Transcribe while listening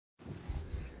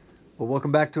Well,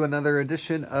 welcome back to another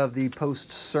edition of the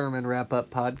Post-Sermon Wrap-Up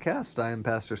Podcast. I am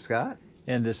Pastor Scott.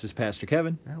 And this is Pastor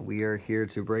Kevin. We are here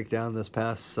to break down this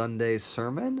past Sunday's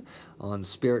sermon on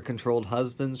spirit-controlled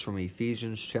husbands from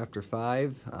Ephesians chapter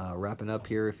 5, wrapping up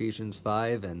here Ephesians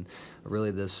 5, and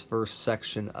really this first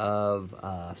section of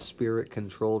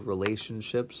spirit-controlled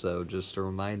relationships. So just a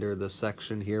reminder, this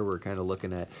section here, we're kind of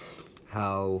looking at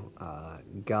how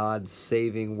God's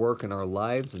saving work in our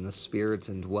lives and the Spirit's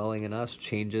indwelling in us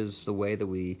changes the way that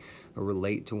we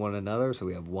relate to one another. So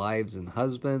we have wives and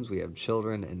husbands, we have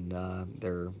children and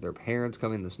their parents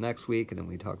coming this next week, and then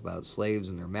we talk about slaves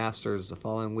and their masters the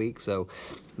following week. So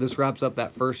this wraps up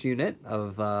that first unit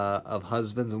of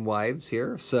husbands and wives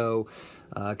here. So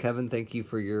Kevin, thank you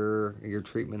for your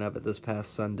treatment of it this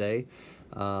past Sunday.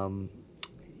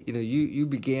 You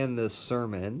began this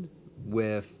sermon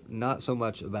with not so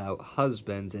much about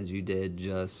husbands as you did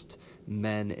just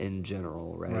men in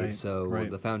general, right? So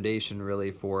the foundation really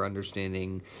for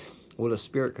understanding what a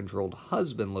spirit-controlled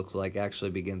husband looks like actually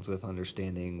begins with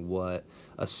understanding what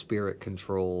a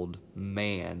spirit-controlled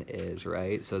man is,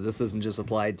 right? So this isn't just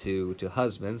applied to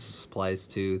husbands. This applies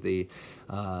to the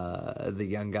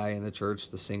young guy in the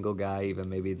church, the single guy, even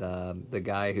maybe the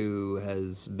guy who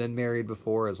has been married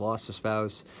before, has lost a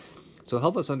spouse. So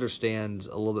help us understand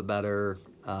a little bit better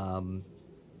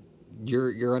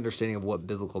your understanding of what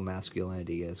biblical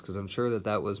masculinity is, because I'm sure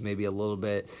that was maybe a little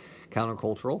bit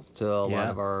countercultural to a lot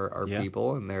of our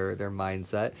people and their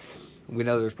mindset. We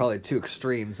know there's probably two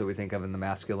extremes that we think of in the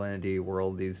masculinity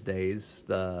world these days: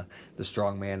 the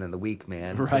strong man and the weak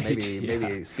man. Right. So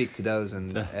maybe speak to those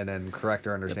and then correct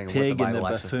our understanding the of what the Bible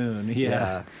and the buffoon.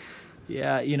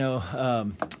 Yeah,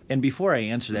 and before I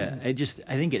answer that,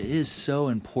 I think it is so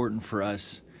important for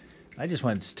us. I just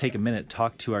want to take a minute,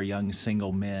 talk to our young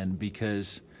single men,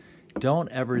 because don't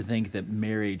ever think that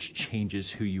marriage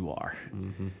changes who you are.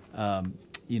 Mm-hmm.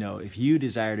 If you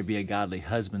desire to be a godly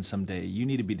husband someday, you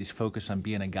need to be focused on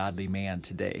being a godly man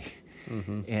today.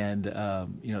 Mm-hmm.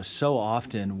 And, so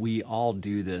often we all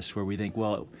do this where we think,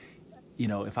 well,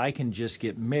 if I can just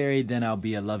get married, then I'll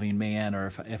be a loving man, or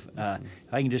if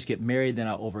I can just get married, then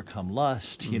I'll overcome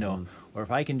lust, or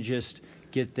if I can just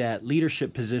get that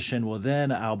leadership position, well,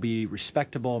 then I'll be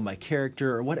respectable in my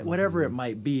character, or whatever it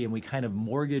might be, and we kind of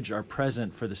mortgage our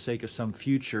present for the sake of some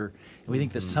future, and we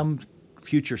think that some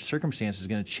future circumstance is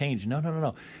going to change.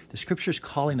 No. The Scripture's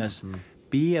calling us,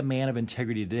 be a man of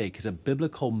integrity today, because a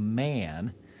biblical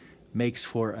man makes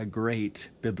for a great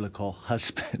biblical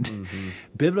husband. Mm-hmm.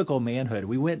 Biblical manhood.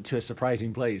 We went to a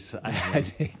surprising place, I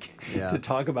think, to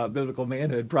talk about biblical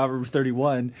manhood, Proverbs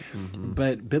 31. Mm-hmm.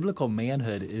 But biblical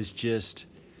manhood is just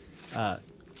a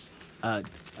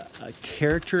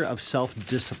character of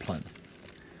self-discipline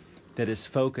that is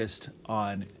focused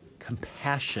on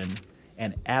compassion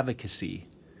and advocacy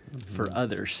for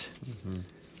others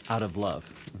out of love.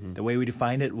 Mm-hmm. The way we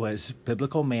defined it was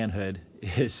biblical manhood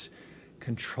is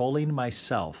controlling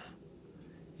myself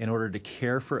in order to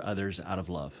care for others out of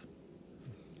love.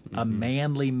 Mm-hmm. A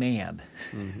manly man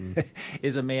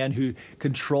is a man who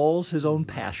controls his own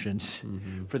passions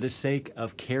for the sake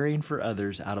of caring for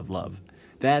others out of love.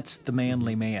 That's the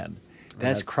manly man.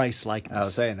 That's Christ-likeness. I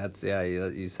was saying,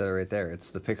 you said it right there.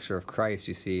 It's the picture of Christ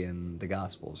you see in the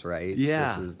Gospels, right?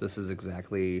 Yeah. This is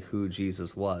exactly who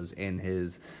Jesus was in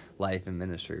his life and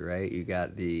ministry, right? You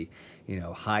got the,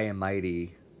 high and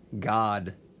mighty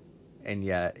God, and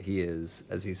yet he is,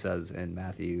 as he says in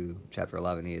Matthew chapter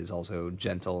 11, he is also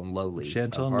gentle and lowly.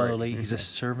 Gentle and lowly. He's a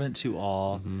servant to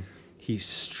all. Mm-hmm. He's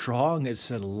strong as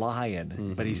a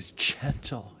lion, but he's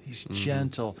gentle. He's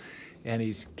gentle, and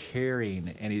he's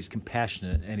caring, and he's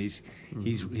compassionate, and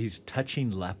he's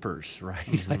touching lepers,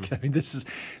 right? This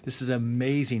is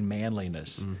amazing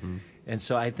manliness. And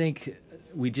so I think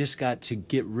we just got to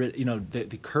get rid.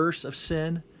 The curse of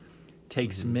sin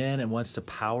takes men and wants to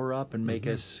power up and make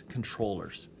us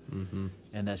controllers.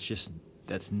 And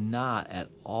that's not at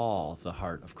all the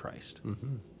heart of Christ.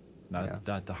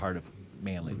 Not the heart of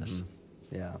manliness.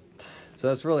 Yeah. So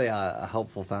that's really a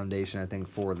helpful foundation, I think,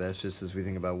 for this, just as we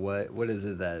think about what is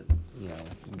it that,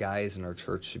 guys in our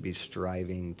church should be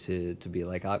striving to be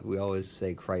like. We always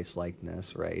say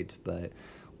Christ-likeness, right? But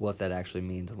what that actually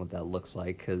means and what that looks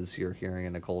like, because you're hearing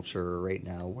in a culture right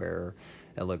now where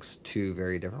it looks two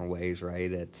very different ways,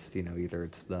 right? It's, either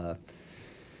it's the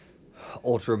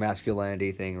ultra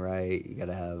masculinity thing, right? You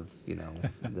gotta have,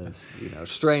 this,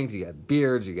 strength, you got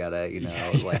beards, you gotta,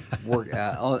 like work,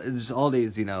 all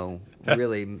these,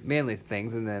 really manly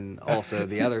things. And then also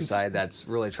the other side that's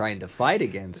really trying to fight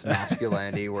against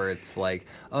masculinity, where it's like,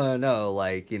 oh no,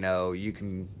 like, you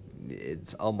can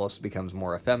it's almost becomes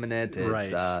more effeminate.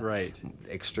 It's right.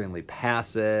 extremely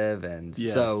passive, and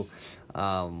Yes. so.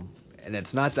 And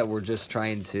it's not that we're just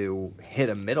trying to hit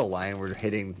a middle line; we're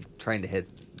trying to hit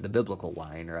the biblical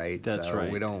line, right? That's so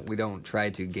right. We don't try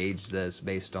to gauge this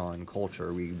based on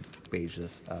culture. We gauge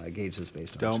this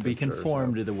based on. Don't be Scripture,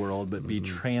 conformed so. to the world, but be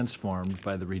transformed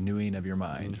by the renewing of your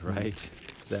mind, right?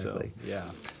 Exactly. So, yeah.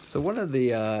 So one of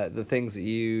the things that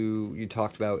you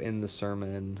talked about in the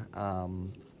sermon,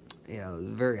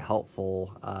 very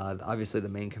helpful. Obviously, the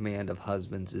main command of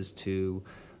husbands is to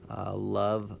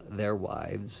love their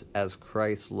wives as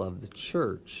Christ loved the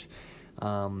church.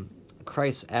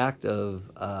 Christ's act of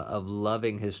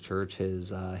loving his church,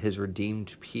 his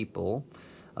redeemed people,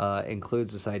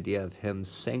 includes this idea of him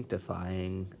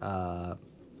sanctifying her.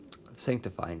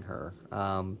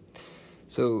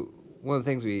 So one of the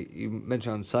things you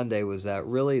mentioned on Sunday was that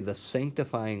really the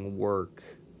sanctifying work,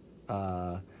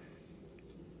 or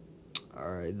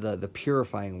the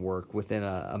purifying work within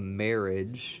a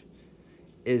marriage,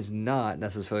 is not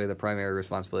necessarily the primary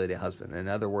responsibility of the husband. In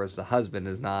other words, the husband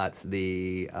is not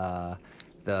the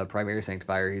primary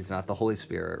sanctifier. He's not the Holy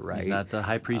Spirit, right? He's not the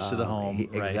high priest of the home,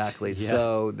 right? Exactly. Yeah.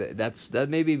 So that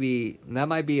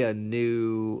might be a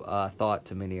new thought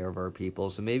to many of our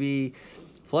people. So maybe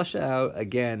flush it out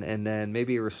again, and then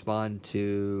maybe respond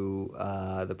to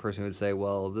the person who would say,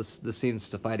 "Well, this seems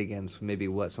to fight against maybe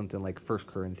what something like 1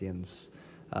 Corinthians."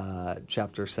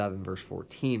 Chapter 7, verse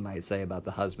 14 might say about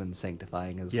the husband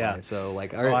sanctifying his wife. So,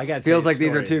 feels like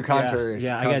these are two contrary.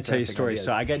 Yeah, I got to tell you a story. Ideas.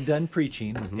 So I got done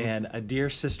preaching, and a dear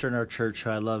sister in our church who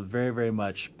I love very, very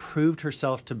much proved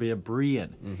herself to be a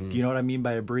Berean. Do you know what I mean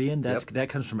by a Berean? That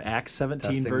comes from Acts 17,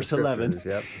 Testing verse 11.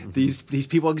 Yep. These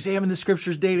people examine the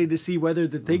scriptures daily to see whether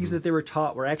the things that they were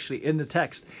taught were actually in the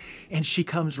text. And she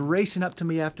comes racing up to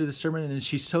me after the sermon, and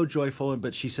she's so joyful.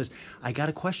 But she says, "I got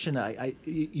a question.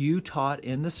 You taught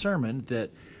in the sermon that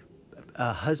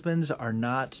husbands are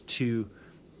not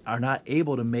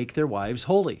able to make their wives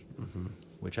holy,"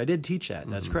 which I did teach that.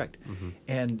 That's correct.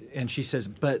 And she says,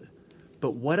 but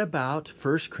what about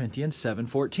 1 Corinthians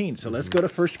 7:14? So let's go to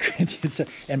 1 Corinthians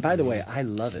 7. And by the way, I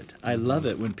love it. I love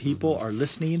it when people are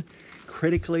listening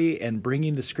critically and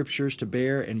bringing the scriptures to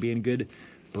bear and being good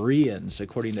Bereans,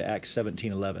 according to Acts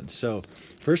 17:11. So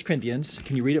 1 Corinthians,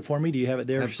 can you read it for me? Do you have it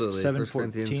there? Absolutely. 1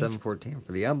 Corinthians 7:14.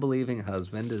 For the unbelieving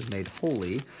husband is made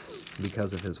holy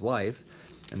because of his wife,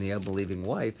 and the unbelieving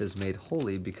wife is made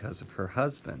holy because of her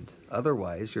husband.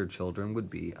 Otherwise, your children would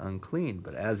be unclean,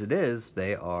 but as it is,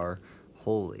 they are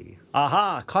holy.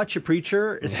 Aha! Caught you,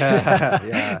 preacher.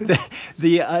 Yeah.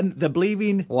 The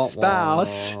believing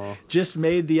spouse just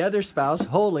made the other spouse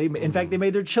holy. In fact, they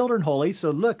made their children holy.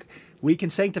 So look, we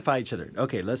can sanctify each other.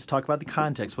 Okay, let's talk about the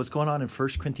context. What's going on in 1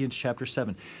 Corinthians chapter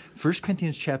 7? 1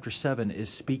 Corinthians chapter 7 is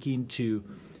speaking to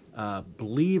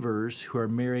believers who are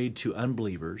married to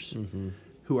unbelievers,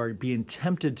 who are being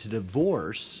tempted to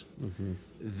divorce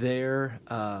their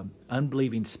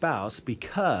unbelieving spouse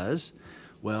because,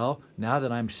 well, now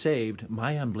that I'm saved,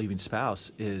 my unbelieving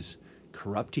spouse is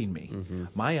corrupting me.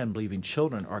 My unbelieving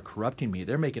children are corrupting me.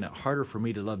 They're making it harder for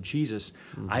me to love Jesus.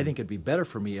 I think it'd be better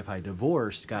for me if I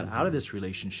divorced, got out of this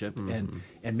relationship,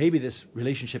 and maybe this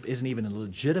relationship isn't even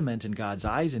legitimate in God's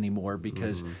eyes anymore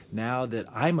because now that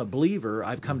I'm a believer,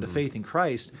 I've come to faith in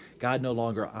Christ, God no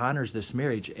longer honors this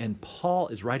marriage. And Paul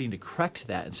is writing to correct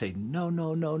that and say,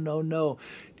 no.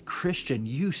 Christian,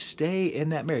 you stay in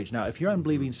that marriage. Now, if your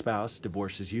unbelieving spouse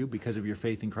divorces you because of your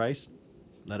faith in Christ,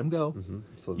 let him go.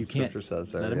 So you can't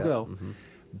says there, let him go.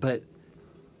 But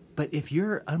if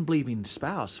your unbelieving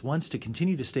spouse wants to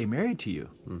continue to stay married to you,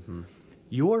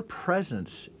 your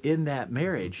presence in that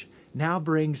marriage now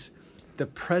brings the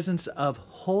presence of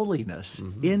holiness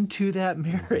into that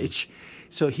marriage.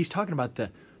 So he's talking about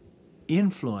the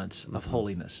influence of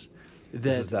holiness.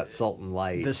 This is that salt and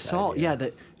light. The salt, idea.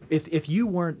 that if you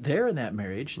weren't there in that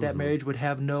marriage would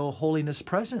have no holiness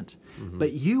present.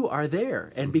 But you are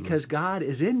there, and because God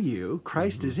is in you,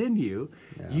 Christ is in you,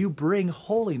 you bring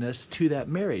holiness to that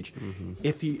marriage.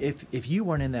 If you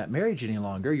weren't in that marriage any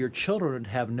longer, your children would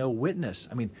have no witness.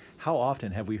 I mean, how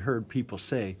often have we heard people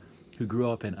say, who grew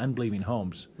up in unbelieving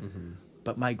homes,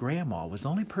 but my grandma was the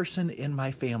only person in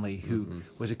my family who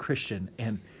was a Christian,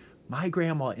 and my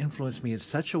grandma influenced me in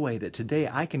such a way that today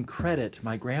I can credit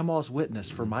my grandma's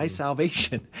witness for my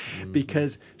salvation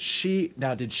because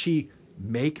did she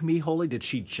make me holy? Did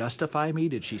she justify me?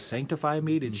 Did she sanctify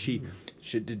me? Did she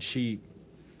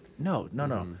No.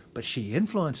 But she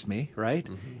influenced me, right?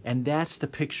 And that's the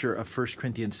picture of 1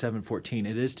 Corinthians 7:14.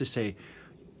 It is to say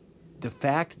the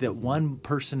fact that one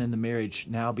person in the marriage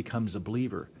now becomes a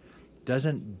believer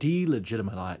doesn't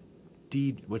delegitimize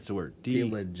what's the word?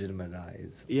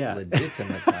 Delegitimize. Yeah.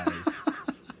 Legitimize.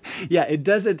 Yeah, it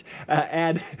doesn't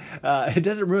it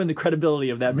doesn't ruin the credibility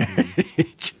of that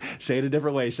marriage. Say it a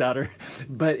different way, Souter.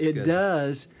 But it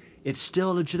does. It's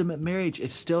still a legitimate marriage.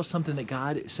 It's still something that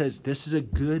God says, this is a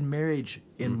good marriage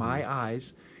in my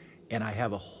eyes, and I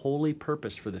have a holy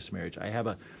purpose for this marriage. I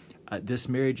have this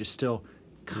marriage is still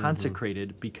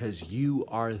consecrated because you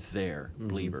are there,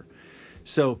 believer.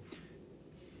 So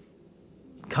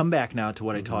come back now to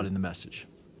what I taught in the message.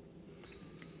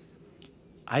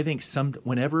 I think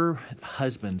whenever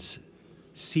husbands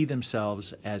see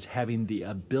themselves as having the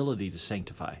ability to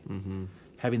sanctify,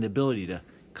 having the ability to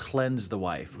cleanse the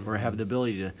wife, or have the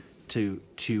ability to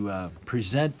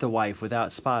present the wife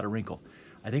without spot or wrinkle,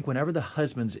 I think whenever the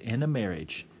husbands in a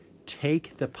marriage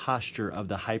take the posture of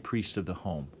the high priest of the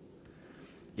home,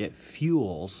 it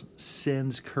fuels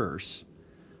sin's curse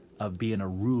of being a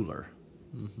ruler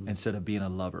instead of being a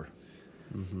lover.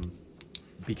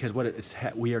 Because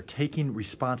we are taking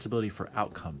responsibility for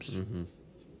outcomes.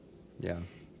 Yeah.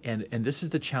 And this is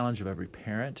the challenge of every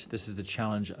parent. This is the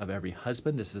challenge of every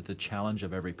husband. This is the challenge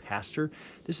of every pastor.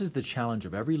 This is the challenge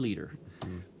of every leader.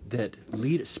 That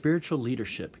spiritual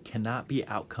leadership cannot be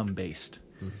outcome-based.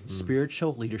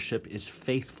 Spiritual leadership is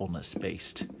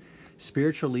faithfulness-based.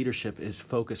 Spiritual leadership is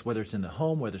focused, whether it's in the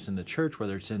home, whether it's in the church,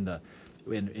 whether it's in the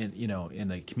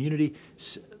community.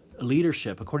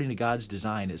 Leadership, according to God's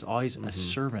design, is always a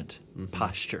servant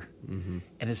posture.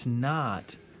 And it's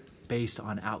not based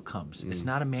on outcomes. It's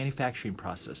not a manufacturing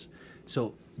process.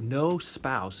 So no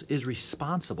spouse is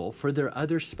responsible for their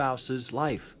other spouse's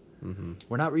life.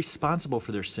 We're not responsible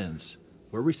for their sins.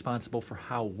 We're responsible for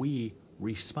how we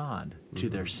respond to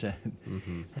their sin.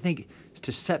 I think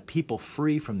to set people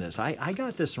free from this. I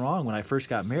got this wrong when I first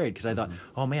got married, because I thought,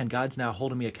 oh man, God's now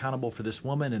holding me accountable for this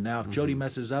woman, and now if Jody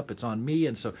messes up, it's on me.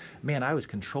 And so, man, I was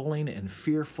controlling and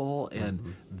fearful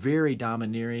and very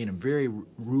domineering and very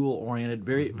rule-oriented,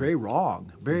 very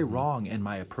wrong in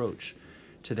my approach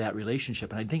to that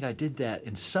relationship. And I think I did that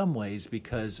in some ways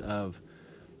because of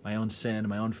my own sin,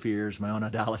 my own fears, my own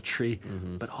idolatry,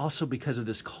 but also because of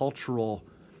this cultural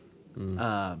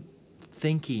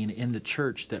thinking in the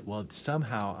church that, well,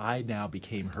 somehow I now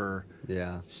became her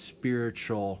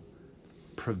spiritual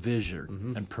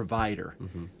provision and provider.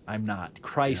 I'm not.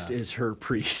 Christ is her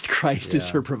priest. Christ is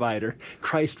her provider.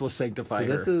 Christ will sanctify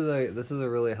her. So this is a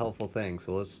really helpful thing.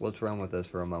 So let's run with this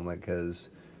for a moment, because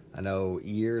I know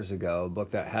years ago, a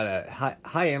book that had a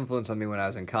high influence on me when I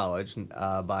was in college,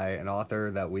 by an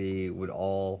author that we would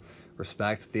all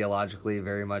respect theologically,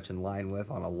 very much in line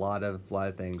with on a lot of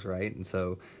things, right? And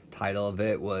so title of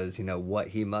it was, what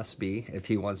he must be if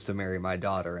he wants to marry my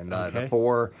daughter. And the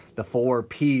four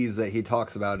P's that he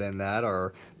talks about in that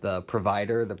are the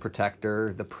provider, the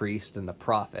protector, the priest, and the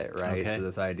prophet, right? So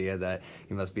this idea that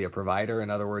he must be a provider.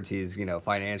 In other words, he's,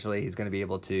 financially, he's going to be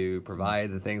able to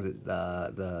provide the things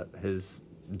that his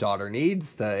daughter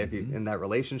needs if in that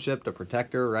relationship, to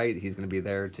protect her, right? He's going to be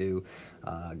there to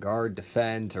guard,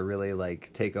 defend, to really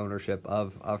take ownership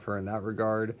of her in that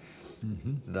regard.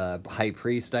 The high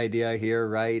priest idea here,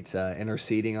 right?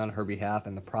 Interceding on her behalf,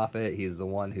 and the prophet, he's the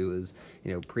one who is,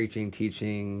 preaching,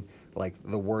 teaching,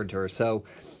 the word to her. So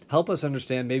help us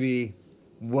understand maybe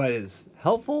what is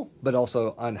helpful, but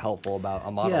also unhelpful about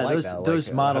a model like that.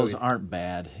 Those models aren't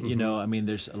bad.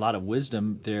 There's a lot of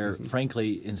wisdom there.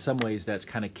 Frankly, in some ways, that's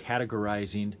kind of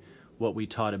categorizing what we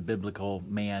taught a biblical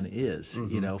man is,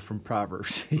 from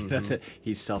Proverbs. That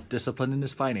he's self-disciplined in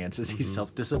his finances. He's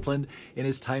self-disciplined in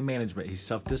his time management. He's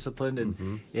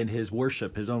self-disciplined in his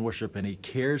worship, his own worship, and he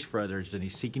cares for others, and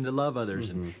he's seeking to love others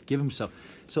and give himself.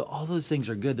 So all those things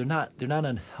are good. They're not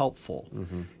unhelpful,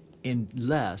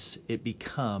 unless it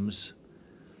becomes,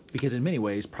 because in many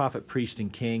ways, prophet, priest,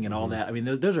 and king, and all that.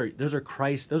 Those are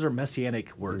Christ. Those are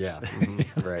messianic words. Yeah,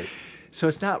 right. So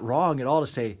it's not wrong at all to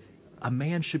say, a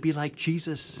man should be like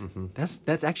Jesus.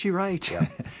 That's actually right.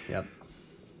 Yep.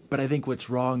 But I think what's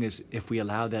wrong is if we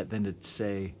allow that then to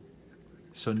say,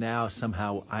 so now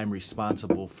somehow I'm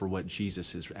responsible for what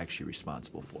Jesus is actually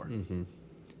responsible for.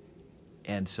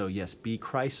 And so, yes, be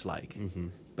Christ-like,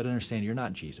 but understand you're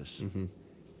not Jesus.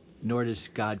 Nor does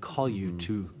God call you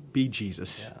to be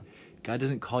Jesus. God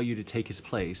doesn't call you to take his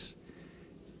place.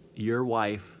 Your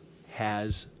wife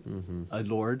has a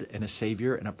Lord and a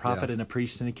Savior and a prophet and a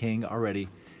priest and a king already.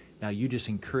 Now you just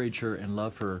encourage her and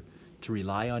love her to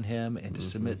rely on him and to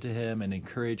submit to him, and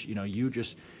encourage,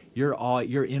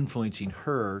 you're influencing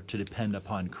her to depend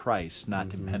upon Christ, not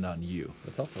depend on you.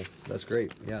 That's helpful. That's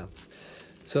great. Yeah.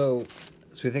 So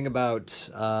as we think about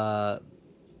kind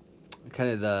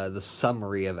of the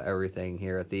summary of everything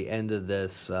here at the end of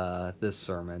this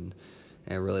sermon,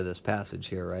 And really this passage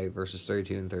here, right, verses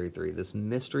 32 and 33, this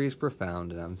mystery is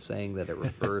profound, and I'm saying that it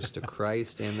refers to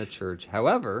Christ and the church.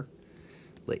 However,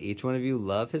 let each one of you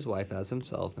love his wife as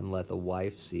himself, and let the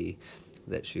wife see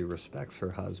that she respects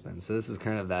her husband. So this is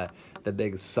kind of the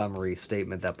big summary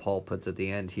statement that Paul puts at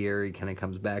the end here. He kind of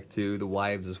comes back to the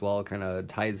wives as well, kind of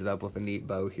ties it up with a neat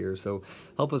bow here. So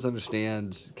help us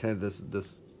understand kind of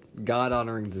this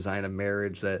God-honoring design of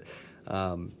marriage that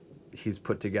he's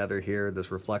put together here,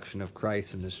 this reflection of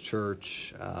Christ and his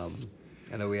church.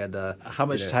 I know we had to... How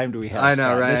much time do we have? I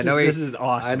know, right? This is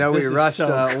awesome. I know we rushed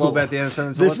a little bit at the end of the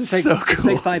sermon, so let's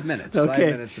take 5 minutes. Okay.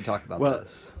 5 minutes to talk about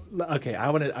this. Okay, I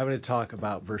want to talk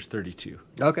about verse 32.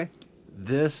 Okay.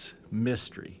 This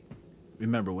mystery.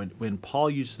 Remember, when Paul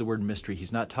uses the word mystery,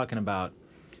 he's not talking about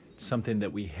something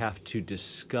that we have to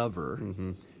discover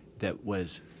that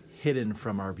was hidden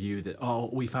from our view, that,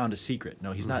 we found a secret.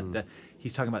 No, he's not. That.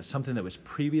 He's talking about something that was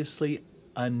previously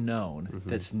unknown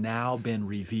that's now been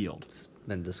revealed. It's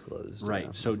been disclosed. Right.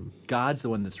 Yeah. So God's the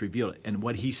one that's revealed it. And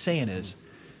what he's saying is,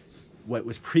 what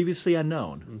was previously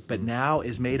unknown, but now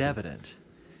is made evident,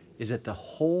 is that the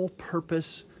whole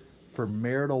purpose for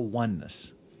marital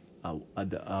oneness,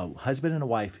 a husband and a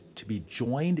wife to be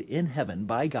joined in heaven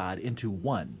by God into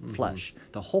one flesh,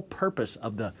 the whole purpose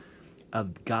of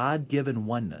God-given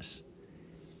oneness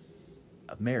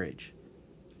of marriage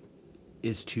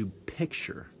is to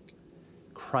picture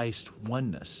Christ's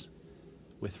oneness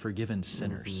with forgiven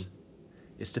sinners.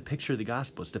 It's to picture the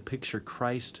gospel. It's to picture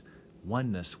Christ's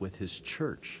oneness with his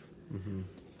church.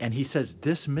 And he says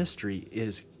this mystery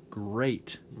is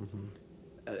great.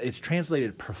 It's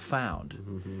translated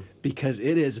profound because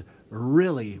it is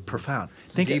really profound.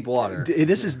 Think deep water.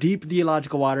 This is deep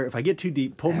theological water. If I get too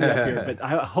deep, pull me up here. But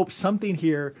I hope something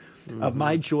here of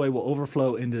my joy will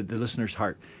overflow into the listener's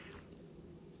heart.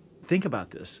 Think about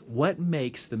this. What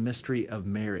makes the mystery of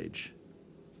marriage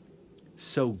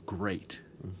so great?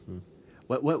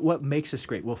 What makes this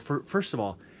great? Well, first of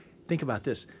all, think about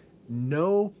this.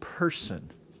 No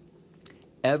person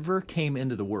ever came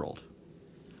into the world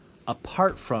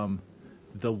apart from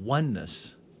the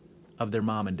oneness of their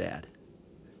mom and dad.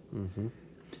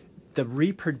 The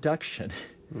reproduction,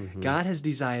 God has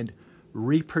designed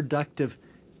reproductive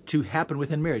to happen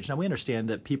within marriage. Now, we understand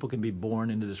that people can be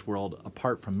born into this world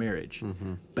apart from marriage,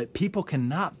 but people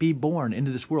cannot be born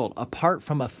into this world apart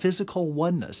from a physical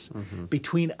oneness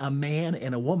between a man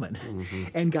and a woman.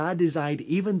 And God designed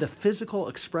even the physical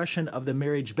expression of the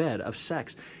marriage bed, of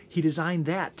sex. He designed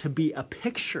that to be a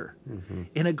picture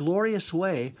in a glorious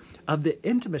way of the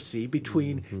intimacy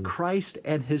between Christ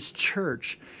and his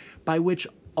church, by which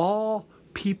all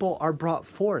people are brought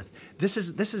forth. This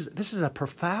is a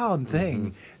profound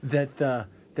thing that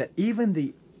even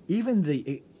the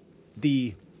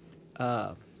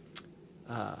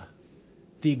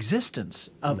existence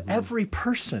of every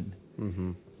person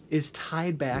is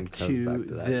tied back to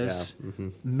this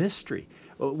mystery.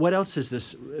 What else is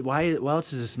this? What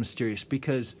else is this mysterious?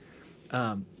 Because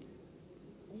a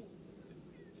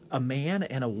man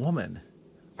and a woman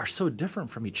are so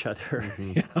different from each other,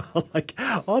 like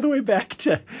all the way back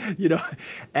to,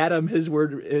 Adam. His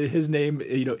name,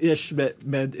 Ish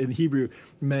meant in Hebrew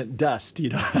meant dust.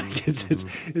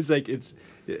 It's like it's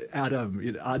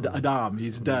Adam. Adam.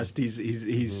 He's dust. He's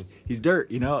dirt.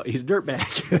 He's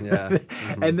dirtbag. Yeah.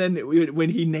 And then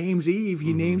when he names Eve,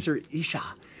 he names her Isha,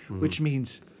 which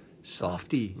means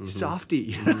softy.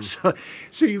 Softy.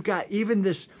 So you've got even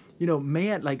this.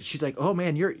 Man, like she's like, oh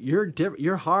man,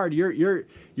 you're hard,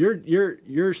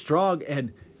 you're strong,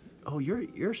 and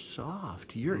you're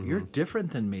soft, you're different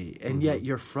than me, and yet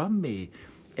you're from me,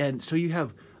 and so you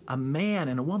have a man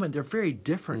and a woman. They're very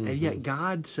different, and yet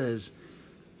God says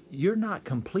you're not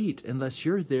complete unless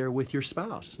you're there with your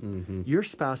spouse. Your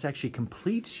spouse actually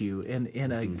completes you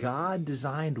in a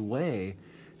God-designed way.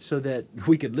 So that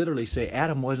we could literally say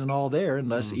Adam wasn't all there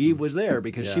unless Eve was there,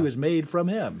 because she was made from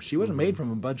him. She wasn't made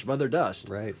from a bunch of other dust.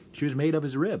 Right. She was made of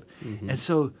his rib. And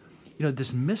so,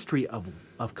 this mystery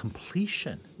of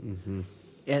completion,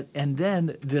 and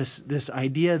then this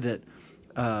idea that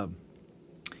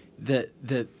that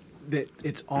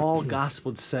it's all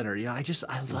gospel centered.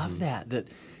 I love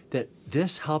that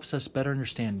this helps us better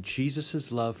understand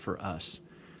Jesus' love for us,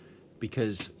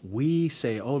 because we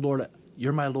say, "Oh Lord,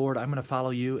 you're my Lord, I'm going to follow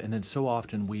you," and then so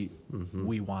often we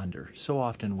wander. So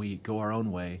often we go our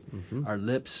own way. Our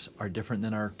lips are different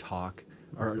than our talk,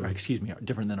 or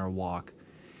different than our walk,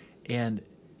 and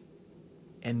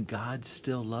God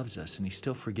still loves us, and He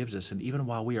still forgives us, and even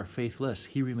while we are faithless,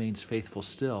 He remains faithful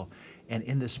still. And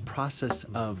in this process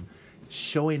of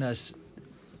showing us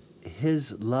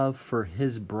His love for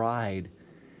His bride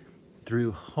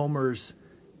through Homer's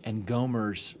and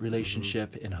Gomer's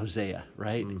relationship in Hosea,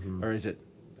 right? Mm-hmm. Or is it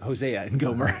Hosea and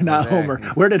Gomer, not Hosea. Homer?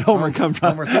 Where did Homer come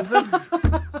from? Homer Simpson?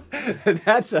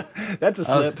 That's a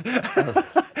slip.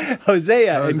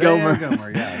 Hosea and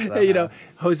Gomer. Yes, You know,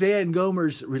 Hosea and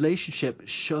Gomer's relationship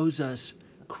shows us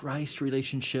Christ's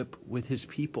relationship with his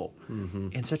people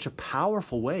in such a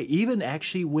powerful way, even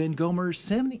actually when Gomer's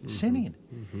sinning.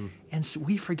 Mm-hmm. And so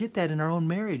we forget that in our own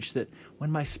marriage, that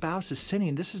when my spouse is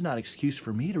sinning, this is not an excuse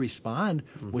for me to respond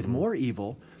with more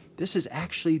evil. This is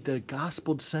actually the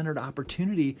gospel-centered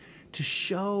opportunity to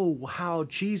show how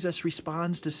Jesus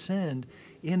responds to sin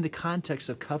in the context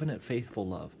of covenant faithful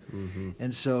love.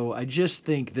 And so I just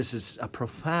think this is a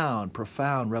profound,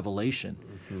 profound revelation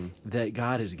that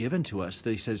God has given to us,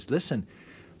 that he says, listen,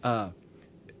 God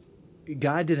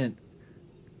didn't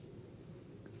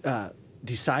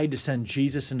decide to send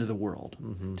Jesus into the world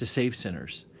to save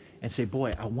sinners and say,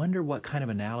 boy, I wonder what kind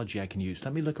of analogy I can use.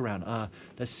 Let me look around.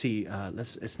 Let's see.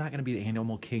 It's not going to be the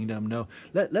animal kingdom. No,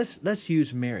 let's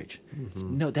use marriage.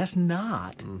 No, that's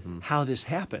not how this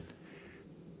happened.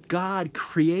 God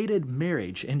created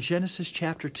marriage in Genesis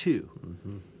chapter 2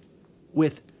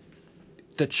 with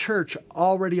the church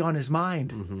already on his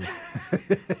mind.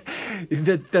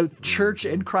 The church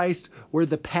and Christ were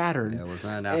the pattern. Yeah, it was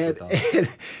not an afterthought.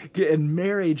 And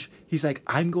marriage, he's like,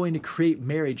 I'm going to create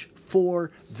marriage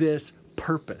for this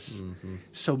purpose.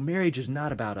 So marriage is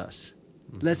not about us.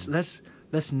 Let's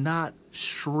not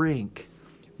shrink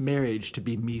marriage to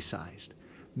be me-sized.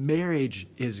 Marriage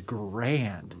is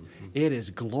grand. It is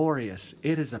glorious.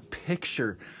 It is a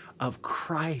picture of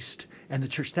Christ and the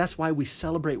church. That's why we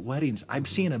celebrate weddings. I'm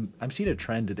seeing a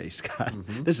trend today, Scott.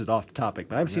 This is off the topic,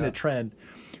 but I'm seeing a trend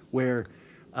where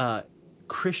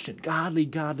godly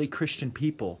Christian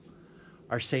people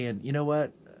are saying, you know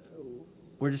what?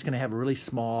 We're just going to have a really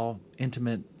small,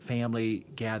 intimate family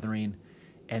gathering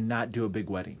and not do a big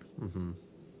wedding.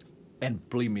 And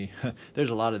believe me, there's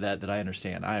a lot of that I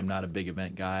understand. I am not a big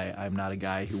event guy. I'm not a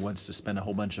guy who wants to spend a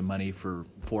whole bunch of money for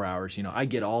 4 hours. You know, I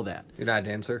get all that. You're not a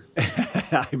dancer?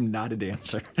 I'm not a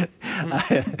dancer.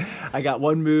 I got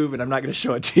one move, and I'm not going to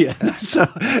show it to you.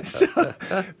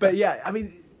 But yeah, I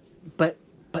mean, but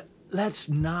let's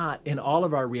not, in all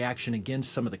of our reaction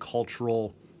against some of the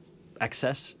cultural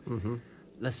excess,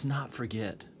 let's not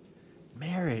forget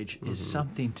marriage is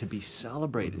something to be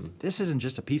celebrated. This isn't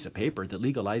just a piece of paper that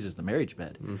legalizes the marriage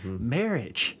bed.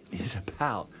 Marriage is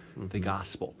about the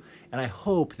gospel. And I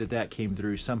hope that came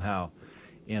through somehow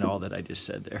in all that I just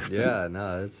said there. Yeah,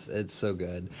 no, it's so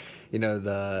good. You know,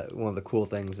 one of the cool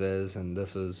things is, and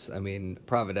this is, I mean,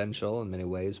 providential in many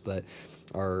ways, but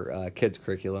our kids'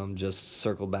 curriculum just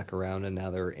circled back around, and now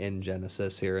they're in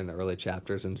Genesis here in the early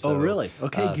chapters. And so, oh, really?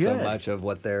 Okay, good. So much of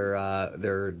what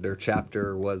their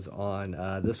chapter was on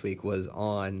this week was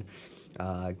on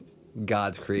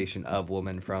God's creation of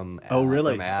woman from oh,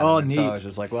 really? From Adam. Oh, and neat. So I was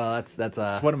just like, well, that's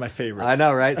it's one of my favorites. I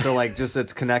know, right? So like, just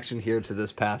its connection here to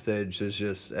this passage is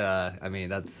just, I mean,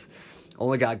 that's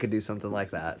only God could do something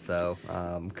like that. So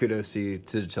kudos to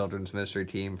the children's ministry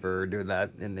team for doing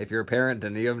that. And if you're a parent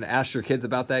and you haven't asked your kids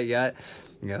about that yet,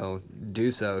 you know, do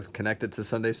so. Connect it to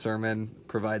Sunday's sermon.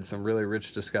 Provide some really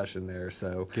rich discussion there.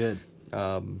 So good.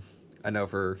 I know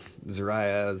for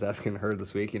Zariah, I was asking her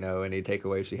this week, you know, any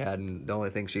takeaway she had, and the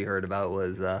only thing she heard about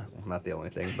was, not the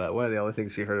only thing, but one of the only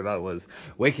things she heard about was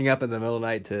waking up in the middle of the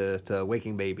night to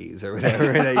waking babies or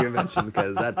whatever that you mentioned,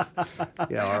 because that's,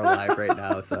 you know, our life right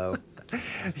now. So,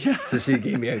 yeah. So she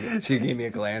gave me a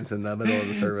glance in the middle of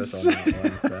the service on that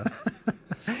one. So.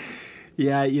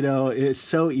 Yeah, you know, it's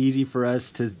so easy for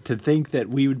us to think that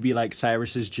we would be like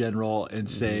Cyrus's general and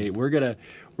say, we're gonna,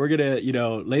 you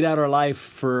know, lay down our life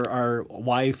for our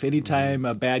wife anytime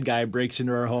a bad guy breaks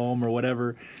into our home or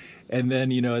whatever. And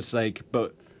then, you know, it's like,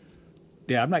 but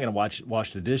yeah, I'm not going to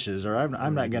wash the dishes, or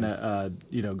I'm not going to,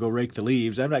 you know, go rake the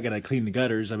leaves. I'm not going to clean the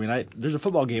gutters. I mean, there's a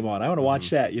football game on. I want to watch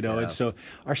that, you know. Yeah. And so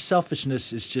our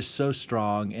selfishness is just so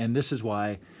strong. And this is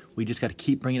why we just got to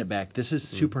keep bringing it back. This is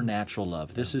supernatural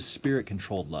love. This is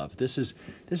spirit-controlled love. This is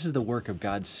the work of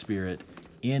God's Spirit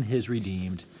in His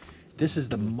redeemed. This is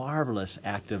the marvelous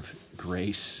act of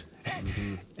grace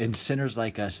in sinners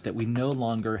like us, that we no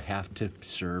longer have to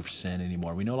serve sin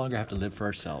anymore. We no longer have to live for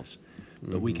ourselves,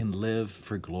 but we can live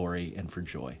for glory and for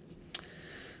joy.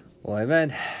 Well,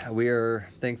 amen. We are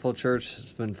thankful, church.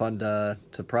 It's been fun to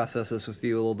process this with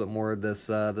you a little bit more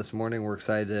this morning. We're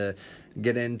excited to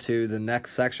get into the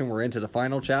next section. We're into the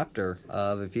final chapter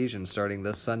of Ephesians, starting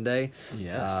this Sunday.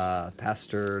 Yes.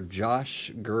 Pastor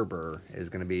Josh Gerber is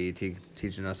going to be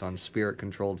teaching us on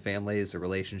spirit-controlled families, the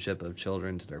relationship of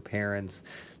children to their parents.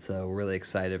 So we're really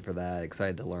excited for that.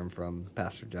 Excited to learn from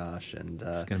Pastor Josh, and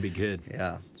It's going to be good.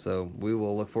 Yeah. So we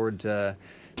will look forward to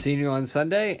seeing you on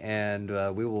Sunday, and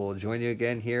we will join you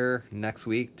again here next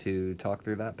week to talk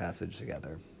through that passage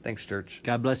together. Thanks, church.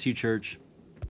 God bless you, church.